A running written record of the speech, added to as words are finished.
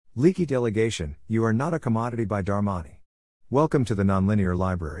Leaky Delegation, You Are Not a Commodity by Darmani. Welcome to the Nonlinear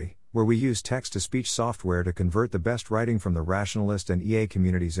Library, where we use text-to-speech software to convert the best writing from the rationalist and EA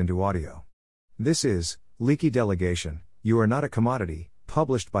communities into audio. This is Leaky Delegation, You Are Not a Commodity,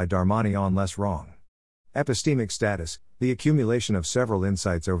 published by Darmani on Less Wrong. Epistemic status, the accumulation of several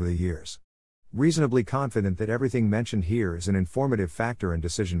insights over the years. Reasonably confident that everything mentioned here is an informative factor in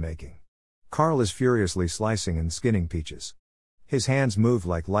decision-making. Carl is furiously slicing and skinning peaches. His hands move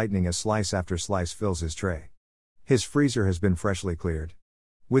like lightning as slice after slice fills his tray. His freezer has been freshly cleared.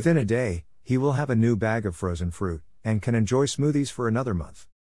 Within a day, he will have a new bag of frozen fruit, and can enjoy smoothies for another month.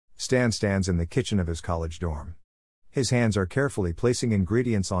 Stan stands in the kitchen of his college dorm. His hands are carefully placing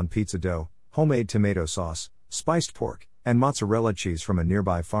ingredients on pizza dough, homemade tomato sauce, spiced pork, and mozzarella cheese from a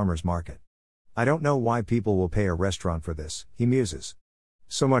nearby farmer's market. I don't know why people will pay a restaurant for this, he muses.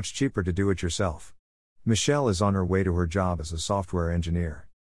 So much cheaper to do it yourself. Michelle is on her way to her job as a software engineer.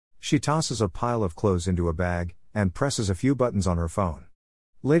 She tosses a pile of clothes into a bag, and presses a few buttons on her phone.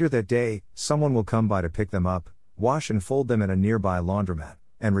 Later that day, someone will come by to pick them up, wash and fold them at a nearby laundromat,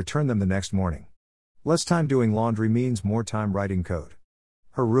 and return them the next morning. Less time doing laundry means more time writing code.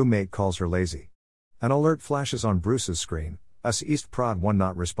 Her roommate calls her lazy. An alert flashes on Bruce's screen, US East Prod 1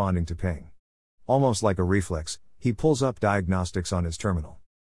 not responding to ping. Almost like a reflex, he pulls up diagnostics on his terminal.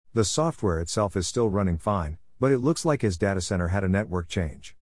 The software itself is still running fine, but it looks like his data center had a network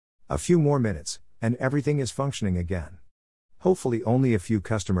change. A few more minutes, and everything is functioning again. Hopefully only a few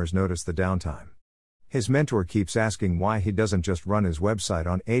customers notice the downtime. His mentor keeps asking why he doesn't just run his website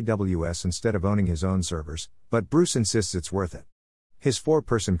on AWS instead of owning his own servers, but Bruce insists it's worth it. His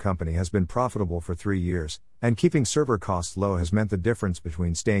 4-person company has been profitable for 3 years, and keeping server costs low has meant the difference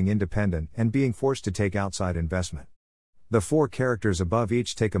between staying independent and being forced to take outside investment. The 4 characters above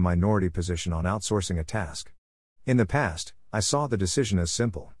each take a minority position on outsourcing a task. In the past, I saw the decision as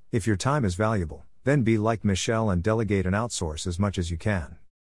simple: if your time is valuable, then be like Michelle and delegate and outsource as much as you can.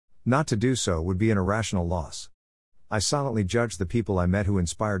 Not to do so would be an irrational loss. I silently judged the people I met who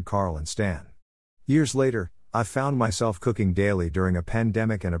inspired Carl and Stan. Years later, I found myself cooking daily during a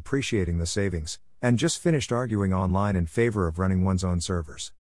pandemic and appreciating the savings, and just finished arguing online in favor of running one's own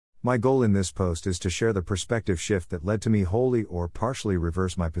servers. My goal in this post is to share the perspective shift that led to me wholly or partially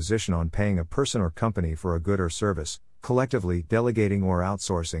reverse my position on paying a person or company for a good or service, collectively delegating or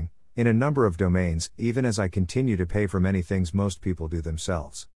outsourcing, in a number of domains, even as I continue to pay for many things most people do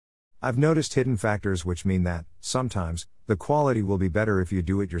themselves. I've noticed hidden factors which mean that, sometimes, the quality will be better if you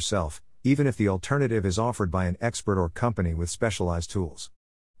do it yourself, even if the alternative is offered by an expert or company with specialized tools.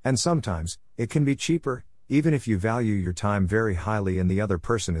 And sometimes, it can be cheaper, even if you value your time very highly and the other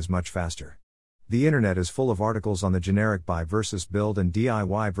person is much faster. The internet is full of articles on the generic buy versus build and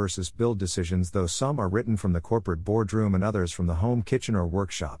DIY versus build decisions, though some are written from the corporate boardroom and others from the home kitchen or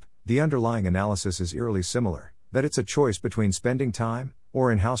workshop. The underlying analysis is eerily similar, that it's a choice between spending time,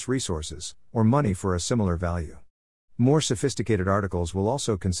 or in-house resources, or money for a similar value. More sophisticated articles will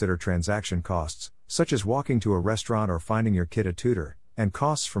also consider transaction costs, such as walking to a restaurant or finding your kid a tutor, and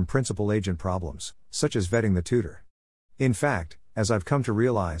costs from principal-agent problems, such as vetting the tutor. In fact, as I've come to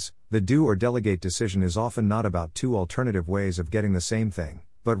realize, the do or delegate decision is often not about 2 alternative ways of getting the same thing,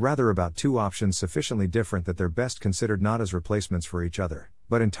 but rather about 2 options sufficiently different that they're best considered not as replacements for each other,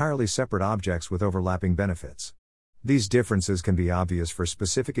 but entirely separate objects with overlapping benefits. These differences can be obvious for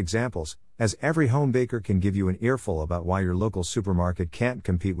specific examples, as every home baker can give you an earful about why your local supermarket can't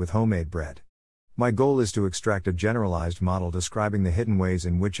compete with homemade bread. My goal is to extract a generalized model describing the hidden ways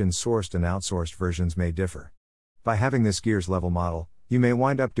in which insourced and outsourced versions may differ. By having this gears level model, you may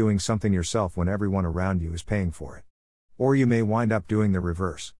wind up doing something yourself when everyone around you is paying for it. Or you may wind up doing the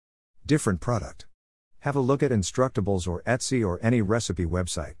reverse. Different product. Have a look at Instructables or Etsy or any recipe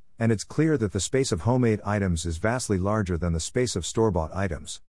website, and it's clear that the space of homemade items is vastly larger than the space of store-bought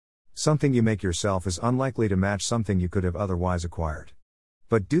items. Something you make yourself is unlikely to match something you could have otherwise acquired.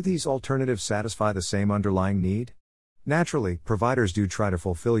 But do these alternatives satisfy the same underlying need? Naturally, providers do try to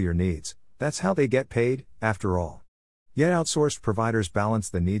fulfill your needs. That's how they get paid, after all. Yet outsourced providers balance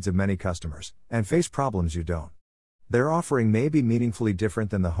the needs of many customers, and face problems you don't. Their offering may be meaningfully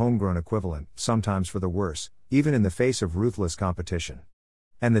different than the homegrown equivalent, sometimes for the worse, even in the face of ruthless competition.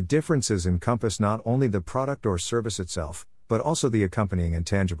 And the differences encompass not only the product or service itself, but also the accompanying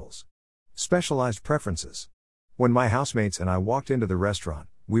intangibles. Specialized preferences. When my housemates and I walked into the restaurant,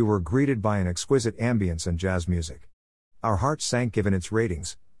 we were greeted by an exquisite ambience and jazz music. Our hearts sank given its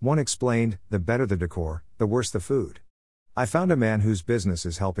ratings. One explained, the better the decor, the worse the food. I found a man whose business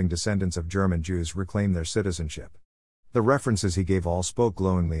is helping descendants of German Jews reclaim their citizenship. The references he gave all spoke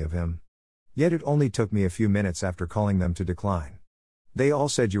glowingly of him. Yet it only took me a few minutes after calling them to decline. They all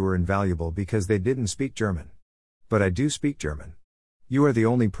said you were invaluable because they didn't speak German. But I do speak German. You are the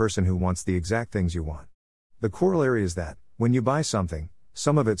only person who wants the exact things you want. The corollary is that, when you buy something,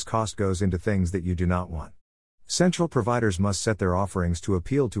 some of its cost goes into things that you do not want. Central providers must set their offerings to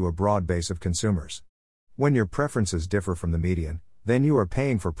appeal to a broad base of consumers. When your preferences differ from the median, then you are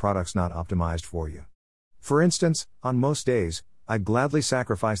paying for products not optimized for you. For instance, on most days, I'd gladly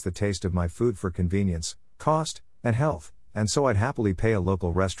sacrifice the taste of my food for convenience, cost, and health, and so I'd happily pay a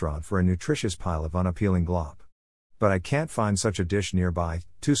local restaurant for a nutritious pile of unappealing glop. But I can't find such a dish nearby,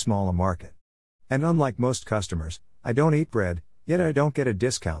 too small a market. And unlike most customers, I don't eat bread, yet I don't get a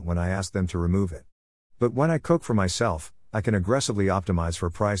discount when I ask them to remove it. But when I cook for myself, I can aggressively optimize for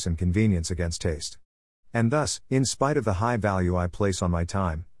price and convenience against taste. And thus, in spite of the high value I place on my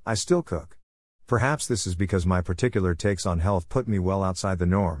time, I still cook. Perhaps this is because my particular takes on health put me well outside the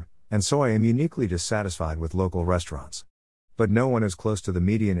norm, and so I am uniquely dissatisfied with local restaurants. But no one is close to the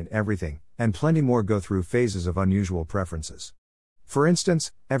median in everything, and plenty more go through phases of unusual preferences. For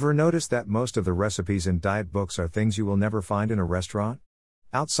instance, ever notice that most of the recipes in diet books are things you will never find in a restaurant?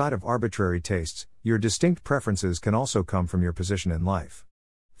 Outside of arbitrary tastes, your distinct preferences can also come from your position in life.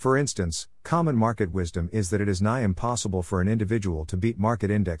 For instance, common market wisdom is that it is nigh impossible for an individual to beat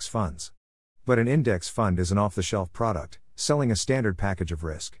market index funds. But an index fund is an off-the-shelf product, selling a standard package of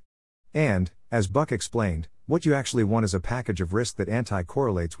risk. And, as Buck explained, what you actually want is a package of risk that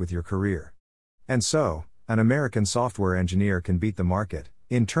anti-correlates with your career. And so, an American software engineer can beat the market,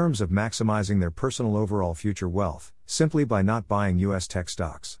 in terms of maximizing their personal overall future wealth, simply by not buying US tech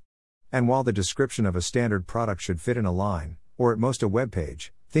stocks. And while the description of a standard product should fit in a line, or at most a web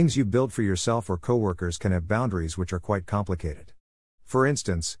page, things you build for yourself or coworkers can have boundaries which are quite complicated. For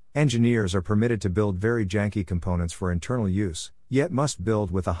instance, engineers are permitted to build very janky components for internal use, yet must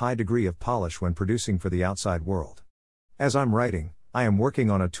build with a high degree of polish when producing for the outside world. As I'm writing, I am working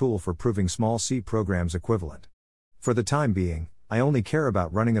on a tool for proving small C programs equivalent. For the time being, I only care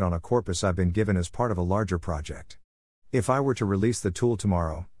about running it on a corpus I've been given as part of a larger project. If I were to release the tool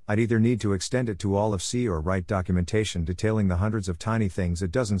tomorrow, I'd either need to extend it to all of C or write documentation detailing the hundreds of tiny things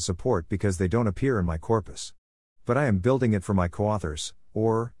it doesn't support because they don't appear in my corpus. But I am building it for my co-authors,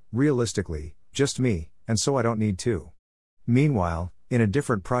 or, realistically, just me, and so I don't need to. Meanwhile, in a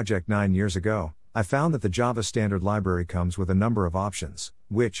different project 9 years ago, I found that the Java standard library comes with a number of options,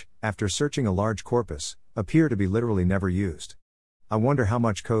 which, after searching a large corpus, appear to be literally never used. I wonder how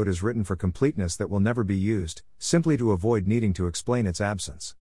much code is written for completeness that will never be used, simply to avoid needing to explain its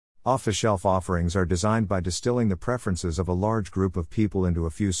absence. Off-the-shelf offerings are designed by distilling the preferences of a large group of people into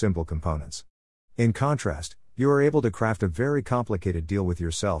a few simple components. In contrast, you are able to craft a very complicated deal with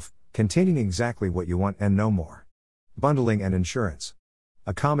yourself, containing exactly what you want and no more. Bundling and insurance.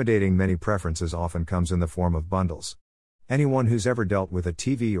 Accommodating many preferences often comes in the form of bundles. Anyone who's ever dealt with a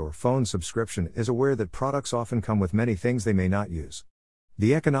TV or phone subscription is aware that products often come with many things they may not use.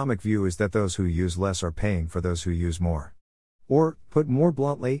 The economic view is that those who use less are paying for those who use more. Or, put more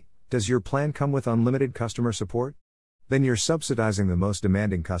bluntly, does your plan come with unlimited customer support? Then you're subsidizing the most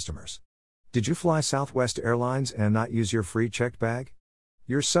demanding customers. Did you fly Southwest Airlines and not use your free checked bag?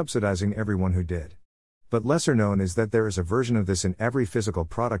 You're subsidizing everyone who did. But lesser known is that there is a version of this in every physical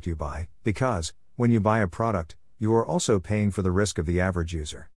product you buy, because, when you buy a product, you are also paying for the risk of the average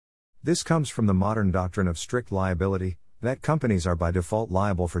user. This comes from the modern doctrine of strict liability, that companies are by default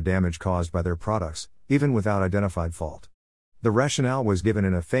liable for damage caused by their products, even without identified fault. The rationale was given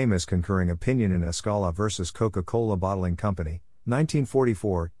in a famous concurring opinion in Escala versus Coca-Cola Bottling Company,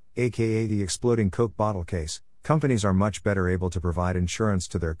 1944, aka the exploding Coke bottle case. Companies are much better able to provide insurance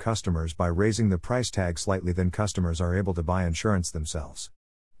to their customers by raising the price tag slightly than customers are able to buy insurance themselves.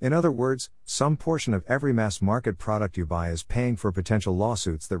 In other words, some portion of every mass market product you buy is paying for potential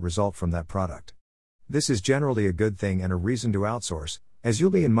lawsuits that result from that product. This is generally a good thing and a reason to outsource, as you'll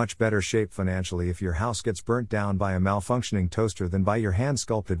be in much better shape financially if your house gets burnt down by a malfunctioning toaster than by your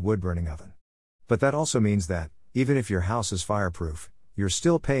hand-sculpted wood-burning oven. But that also means that, even if your house is fireproof, you're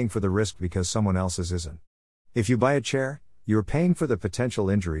still paying for the risk because someone else's isn't. If you buy a chair, you're paying for the potential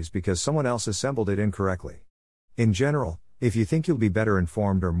injuries because someone else assembled it incorrectly. In general, if you think you'll be better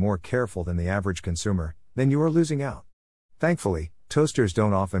informed or more careful than the average consumer, then you are losing out. Thankfully, toasters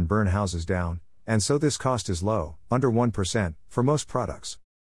don't often burn houses down, and so this cost is low, under 1%, for most products.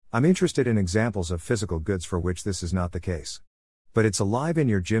 I'm interested in examples of physical goods for which this is not the case. But it's alive in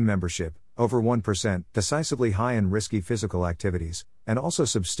your gym membership, over 1%, decisively high in risky physical activities, and also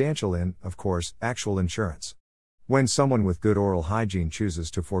substantial in, of course, actual insurance. When someone with good oral hygiene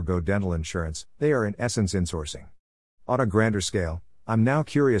chooses to forego dental insurance, they are in essence insourcing. On a grander scale, I'm now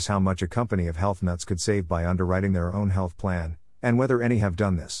curious how much a company of health nuts could save by underwriting their own health plan, and whether any have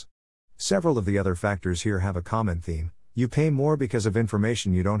done this. Several of the other factors here have a common theme: you pay more because of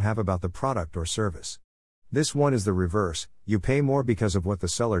information you don't have about the product or service. This one is the reverse: you pay more because of what the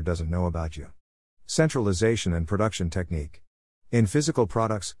seller doesn't know about you. Centralization and production technique. In physical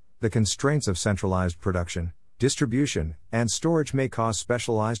products, the constraints of centralized production, distribution, and storage may cause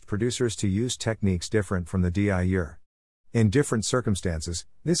specialized producers to use techniques different from the DIY. In different circumstances,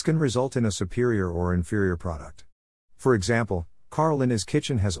 this can result in a superior or inferior product. For example, Carl in his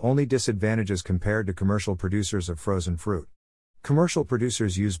kitchen has only disadvantages compared to commercial producers of frozen fruit. Commercial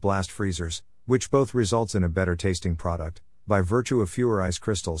producers use blast freezers, which both results in a better tasting product, by virtue of fewer ice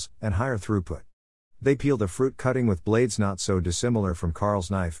crystals, and higher throughput. They peel the fruit cutting with blades not so dissimilar from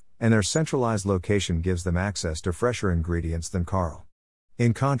Carl's knife, and their centralized location gives them access to fresher ingredients than Carl.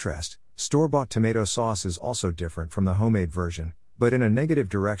 In contrast, store-bought tomato sauce is also different from the homemade version, but in a negative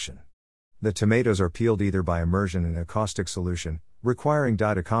direction. The tomatoes are peeled either by immersion in a caustic solution, requiring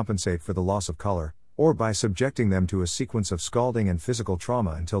dye to compensate for the loss of color, or by subjecting them to a sequence of scalding and physical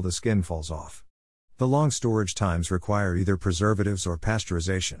trauma until the skin falls off. The long storage times require either preservatives or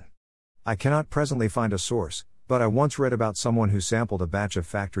pasteurization. I cannot presently find a source, but I once read about someone who sampled a batch of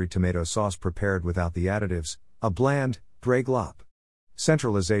factory tomato sauce prepared without the additives, a bland, gray glop.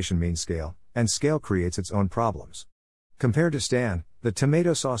 Centralization means scale, and scale creates its own problems. Compared to Stan, the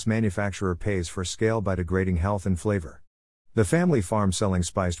tomato sauce manufacturer pays for scale by degrading health and flavor. The family farm selling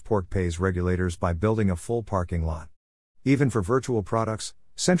spiced pork pays regulators by building a full parking lot. Even for virtual products,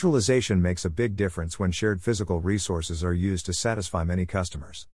 centralization makes a big difference when shared physical resources are used to satisfy many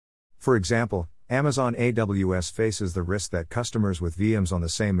customers. For example, Amazon AWS faces the risk that customers with VMs on the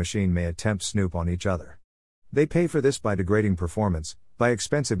same machine may attempt snoop on each other. They pay for this by degrading performance, by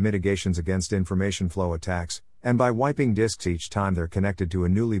expensive mitigations against information flow attacks, and by wiping disks each time they're connected to a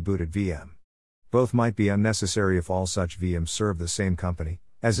newly booted VM. Both might be unnecessary if all such VMs serve the same company,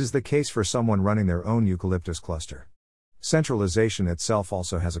 as is the case for someone running their own eucalyptus cluster. Centralization itself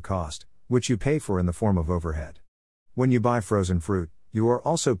also has a cost, which you pay for in the form of overhead. When you buy frozen fruit, you are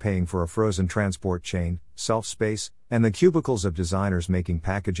also paying for a frozen transport chain, shelf space, and the cubicles of designers making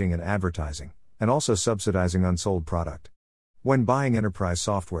packaging and advertising, and also subsidizing unsold product. When buying enterprise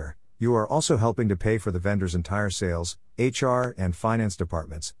software, you are also helping to pay for the vendor's entire sales, HR, and finance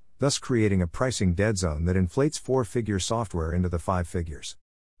departments, thus creating a pricing dead zone that inflates four-figure software into the five figures.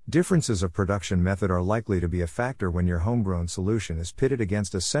 Differences of production method are likely to be a factor when your homegrown solution is pitted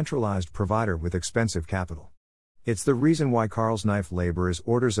against a centralized provider with expensive capital. It's the reason why Carl's knife labor is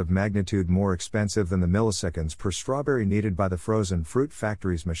orders of magnitude more expensive than the milliseconds per strawberry needed by the frozen fruit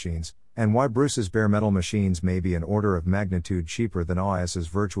factory's machines, and why Bruce's bare metal machines may be an order of magnitude cheaper than OIS's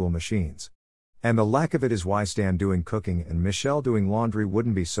virtual machines. And the lack of it is why Stan doing cooking and Michelle doing laundry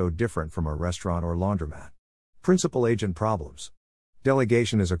wouldn't be so different from a restaurant or laundromat. Principal agent problems.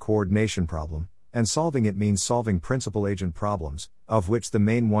 Delegation is a coordination problem, and solving it means solving principal agent problems, of which the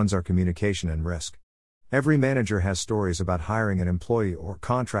main ones are communication and risk. Every manager has stories about hiring an employee or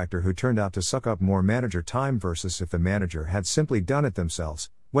contractor who turned out to suck up more manager time versus if the manager had simply done it themselves,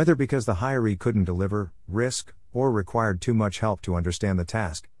 whether because the hiree couldn't deliver, risk, or required too much help to understand the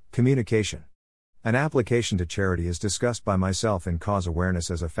task. Communication. An application to charity is discussed by myself in cause awareness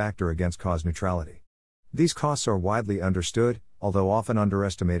as a factor against cause neutrality. These costs are widely understood, although often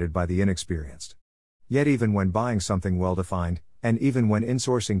underestimated by the inexperienced. Yet even when buying something well-defined, and even when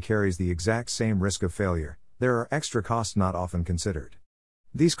insourcing carries the exact same risk of failure, there are extra costs not often considered.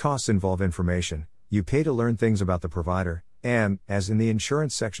 These costs involve information, you pay to learn things about the provider, and, as in the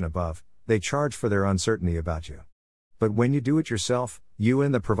insurance section above, they charge for their uncertainty about you. But when you do it yourself, you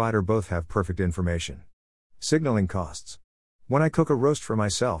and the provider both have perfect information. Signaling costs. When I cook a roast for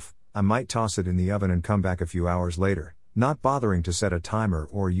myself, I might toss it in the oven and come back a few hours later, not bothering to set a timer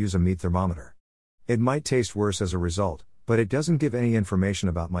or use a meat thermometer. It might taste worse as a result, but it doesn't give any information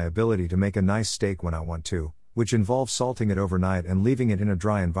about my ability to make a nice steak when I want to, which involves salting it overnight and leaving it in a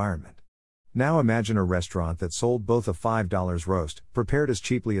dry environment. Now imagine a restaurant that sold both a $5 roast, prepared as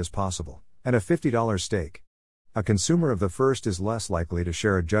cheaply as possible, and a $50 steak. A consumer of the first is less likely to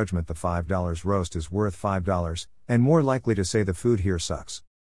share a judgment the $5 roast is worth $5, and more likely to say the food here sucks.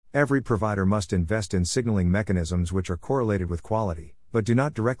 Every provider must invest in signaling mechanisms which are correlated with quality, but do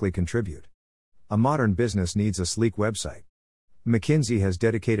not directly contribute. A modern business needs a sleek website. McKinsey has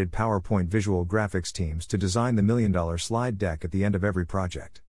dedicated PowerPoint visual graphics teams to design the $1 million slide deck at the end of every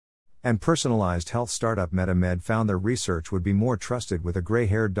project. And personalized health startup MetaMed found their research would be more trusted with a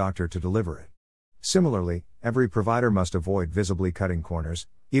gray-haired doctor to deliver it. Similarly, every provider must avoid visibly cutting corners,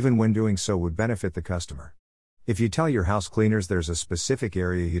 even when doing so would benefit the customer. If you tell your house cleaners there's a specific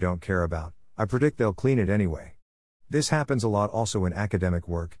area you don't care about, I predict they'll clean it anyway. This happens a lot also in academic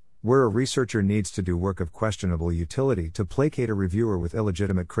work, where a researcher needs to do work of questionable utility to placate a reviewer with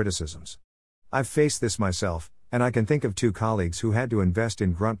illegitimate criticisms. I've faced this myself, and I can think of 2 colleagues who had to invest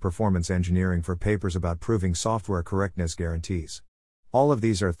in grunt performance engineering for papers about proving software correctness guarantees. All of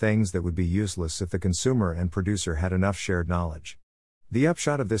these are things that would be useless if the consumer and producer had enough shared knowledge. The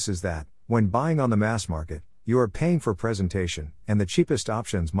upshot of this is that, when buying on the mass market, you are paying for presentation, and the cheapest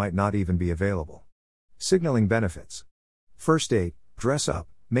options might not even be available. Signaling benefits. First date, dress up,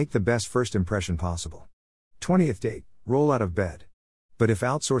 make the best first impression possible. 20th date, roll out of bed. But if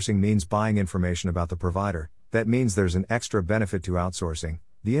outsourcing means buying information about the provider, that means there's an extra benefit to outsourcing.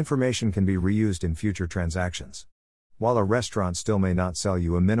 The information can be reused in future transactions. While a restaurant still may not sell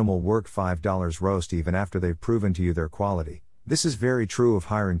you a minimal work $5 roast even after they've proven to you their quality, this is very true of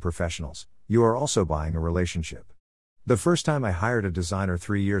hiring professionals. You are also buying a relationship. The first time I hired a designer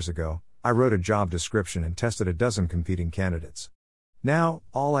 3 years ago, I wrote a job description and tested a dozen competing candidates. Now,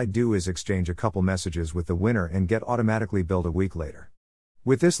 all I do is exchange a couple messages with the winner and get automatically billed a week later.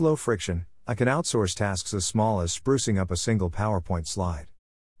 With this low friction, I can outsource tasks as small as sprucing up a single PowerPoint slide.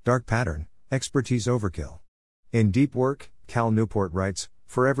 Dark pattern, expertise overkill. In Deep Work, Cal Newport writes,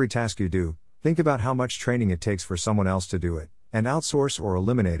 for every task you do, think about how much training it takes for someone else to do it, and outsource or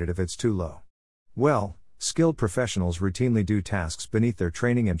eliminate it if it's too low. Well, skilled professionals routinely do tasks beneath their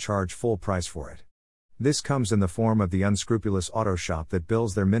training and charge full price for it. This comes in the form of the unscrupulous auto shop that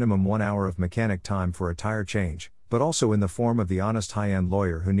bills their minimum 1 hour of mechanic time for a tire change, but also in the form of the honest high-end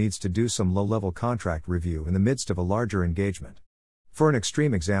lawyer who needs to do some low-level contract review in the midst of a larger engagement. For an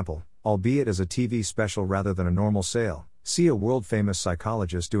extreme example, albeit as a TV special rather than a normal sale, see a world-famous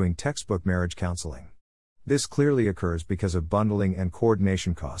psychologist doing textbook marriage counseling. This clearly occurs because of bundling and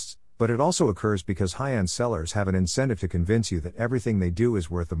coordination costs, but it also occurs because high-end sellers have an incentive to convince you that everything they do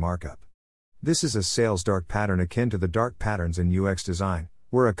is worth the markup. This is a sales dark pattern akin to the dark patterns in UX design,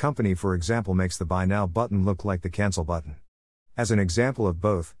 where a company for example makes the buy now button look like the cancel button. As an example of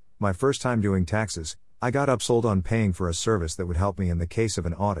both, my first time doing taxes, I got upsold on paying for a service that would help me in the case of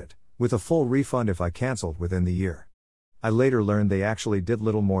an audit, with a full refund if I canceled within the year. I later learned they actually did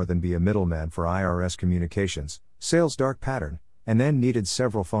little more than be a middleman for IRS communications, sales dark pattern, and then needed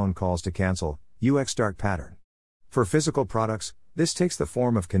several phone calls to cancel, UX dark pattern. For physical products, this takes the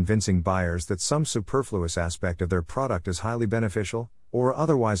form of convincing buyers that some superfluous aspect of their product is highly beneficial, or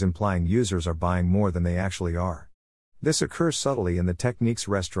otherwise implying users are buying more than they actually are. This occurs subtly in the techniques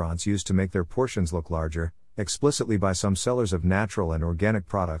restaurants use to make their portions look larger, explicitly by some sellers of natural and organic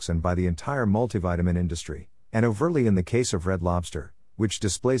products and by the entire multivitamin industry, and overtly in the case of Red Lobster, which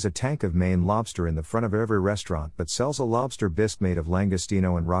displays a tank of Maine lobster in the front of every restaurant but sells a lobster bisque made of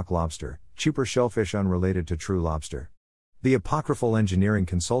langostino and rock lobster, cheaper shellfish unrelated to true lobster. The apocryphal engineering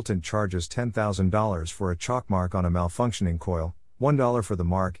consultant charges $10,000 for a chalk mark on a malfunctioning coil, $1 for the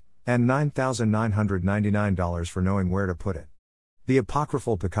mark, and $9,999 for knowing where to put it. The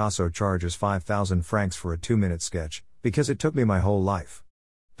apocryphal Picasso charges 5,000 francs for a 2-minute sketch, because it took me my whole life.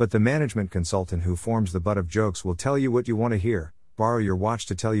 But the management consultant who forms the butt of jokes will tell you what you want to hear, borrow your watch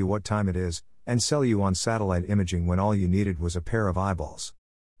to tell you what time it is, and sell you on satellite imaging when all you needed was a pair of eyeballs.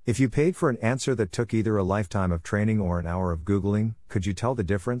 If you paid for an answer that took either a lifetime of training or an hour of Googling, could you tell the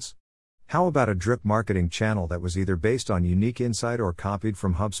difference? How about a drip marketing channel that was either based on unique insight or copied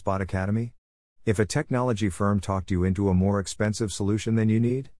from HubSpot Academy? If a technology firm talked you into a more expensive solution than you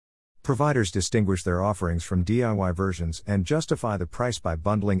need? Providers distinguish their offerings from DIY versions and justify the price by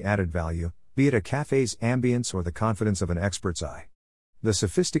bundling added value, be it a cafe's ambience or the confidence of an expert's eye. The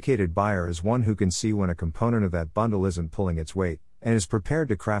sophisticated buyer is one who can see when a component of that bundle isn't pulling its weight, and is prepared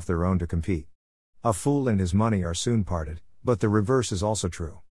to craft their own to compete. A fool and his money are soon parted, but the reverse is also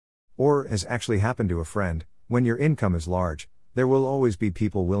true. Or, as actually happened to a friend, when your income is large, there will always be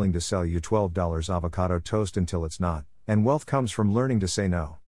people willing to sell you $12 avocado toast until it's not, and wealth comes from learning to say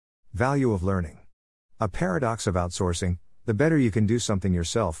no. Value of learning. A paradox of outsourcing: the better you can do something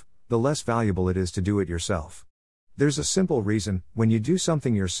yourself, the less valuable it is to do it yourself. There's a simple reason: when you do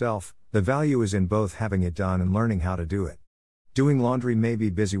something yourself, the value is in both having it done and learning how to do it. Doing laundry may be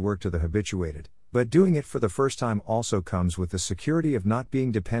busy work to the habituated, but doing it for the first time also comes with the security of not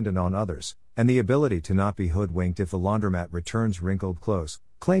being dependent on others, and the ability to not be hoodwinked if the laundromat returns wrinkled clothes,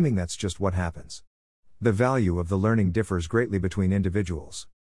 claiming that's just what happens. The value of the learning differs greatly between individuals.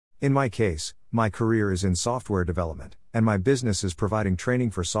 In my case, my career is in software development, and my business is providing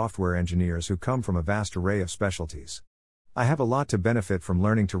training for software engineers who come from a vast array of specialties. I have a lot to benefit from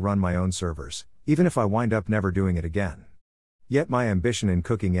learning to run my own servers, even if I wind up never doing it again. Yet my ambition in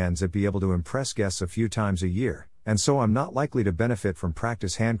cooking ends at being able to impress guests a few times a year, and so I'm not likely to benefit from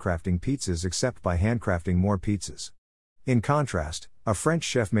practice handcrafting pizzas except by handcrafting more pizzas. In contrast, a French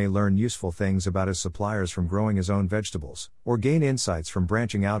chef may learn useful things about his suppliers from growing his own vegetables, or gain insights from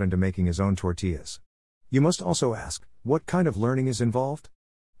branching out into making his own tortillas. You must also ask, what kind of learning is involved?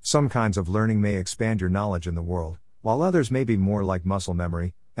 Some kinds of learning may expand your knowledge in the world, while others may be more like muscle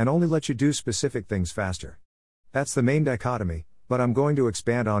memory, and only let you do specific things faster. That's the main dichotomy, but I'm going to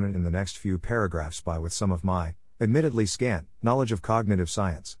expand on it in the next few paragraphs with some of my, admittedly scant, knowledge of cognitive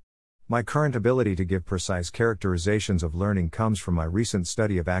science. My current ability to give precise characterizations of learning comes from my recent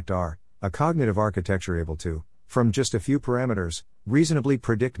study of ACT-R, a cognitive architecture able to, from just a few parameters, reasonably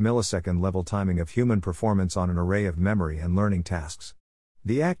predict millisecond-level timing of human performance on an array of memory and learning tasks.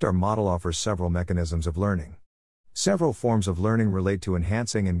 The ACT-R model offers several mechanisms of learning. Several forms of learning relate to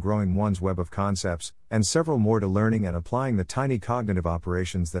enhancing and growing one's web of concepts, and several more to learning and applying the tiny cognitive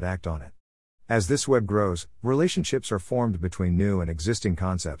operations that act on it. As this web grows, relationships are formed between new and existing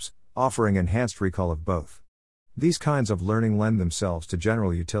concepts, offering enhanced recall of both. These kinds of learning lend themselves to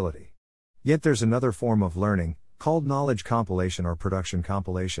general utility. Yet there's another form of learning, called knowledge compilation or production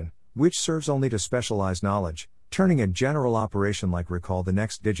compilation, which serves only to specialize knowledge, turning a general operation like recall the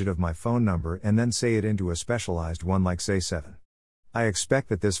next digit of my phone number and then say it into a specialized one like say 7. I expect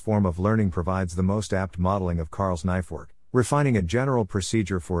that this form of learning provides the most apt modeling of Carl's knifework, refining a general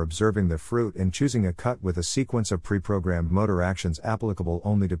procedure for observing the fruit and choosing a cut with a sequence of pre-programmed motor actions applicable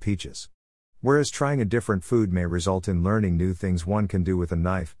only to peaches. Whereas trying a different food may result in learning new things one can do with a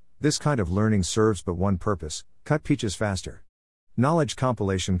knife, this kind of learning serves but one purpose: cut peaches faster. Knowledge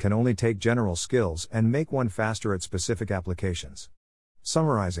compilation can only take general skills and make one faster at specific applications.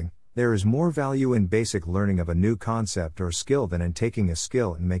 Summarizing, there is more value in basic learning of a new concept or skill than in taking a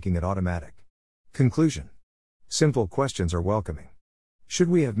skill and making it automatic. Conclusion. Simple questions are welcoming. Should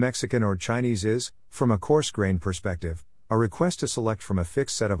we have Mexican or Chinese is, from a coarse-grained perspective, a request to select from a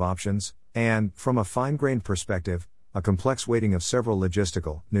fixed set of options, and, from a fine-grained perspective, a complex weighting of several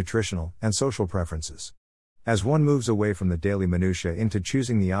logistical, nutritional, and social preferences. As one moves away from the daily minutiae into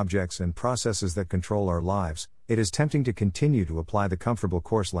choosing the objects and processes that control our lives, it is tempting to continue to apply the comfortable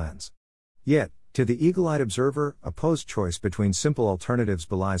coarse lens. Yet, to the eagle-eyed observer, a posed choice between simple alternatives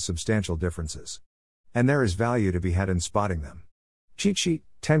belies substantial differences. And there is value to be had in spotting them. Cheat sheet: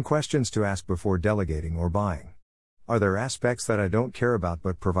 10 questions to ask before delegating or buying. Are there aspects that I don't care about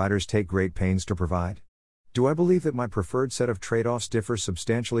but providers take great pains to provide? Do I believe that my preferred set of trade-offs differs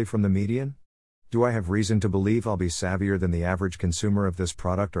substantially from the median? Do I have reason to believe I'll be savvier than the average consumer of this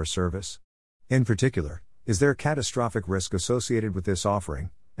product or service? In particular, is there catastrophic risk associated with this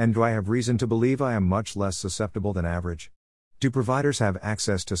offering, and do I have reason to believe I am much less susceptible than average? Do providers have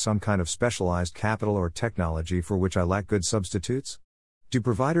access to some kind of specialized capital or technology for which I lack good substitutes? Do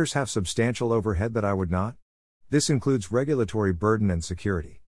providers have substantial overhead that I would not? This includes regulatory burden and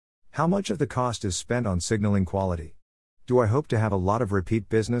security. How much of the cost is spent on signaling quality? Do I hope to have a lot of repeat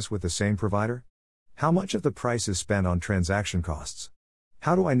business with the same provider? How much of the price is spent on transaction costs?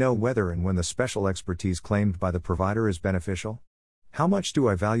 How do I know whether and when the special expertise claimed by the provider is beneficial? How much do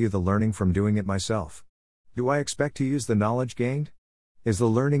I value the learning from doing it myself? Do I expect to use the knowledge gained? Is the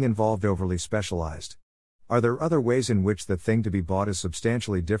learning involved overly specialized? Are there other ways in which the thing to be bought is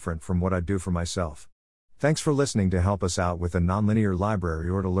substantially different from what I do for myself? Thanks for listening. To help us out with the Nonlinear Library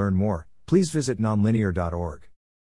or to learn more, please visit nonlinear.org.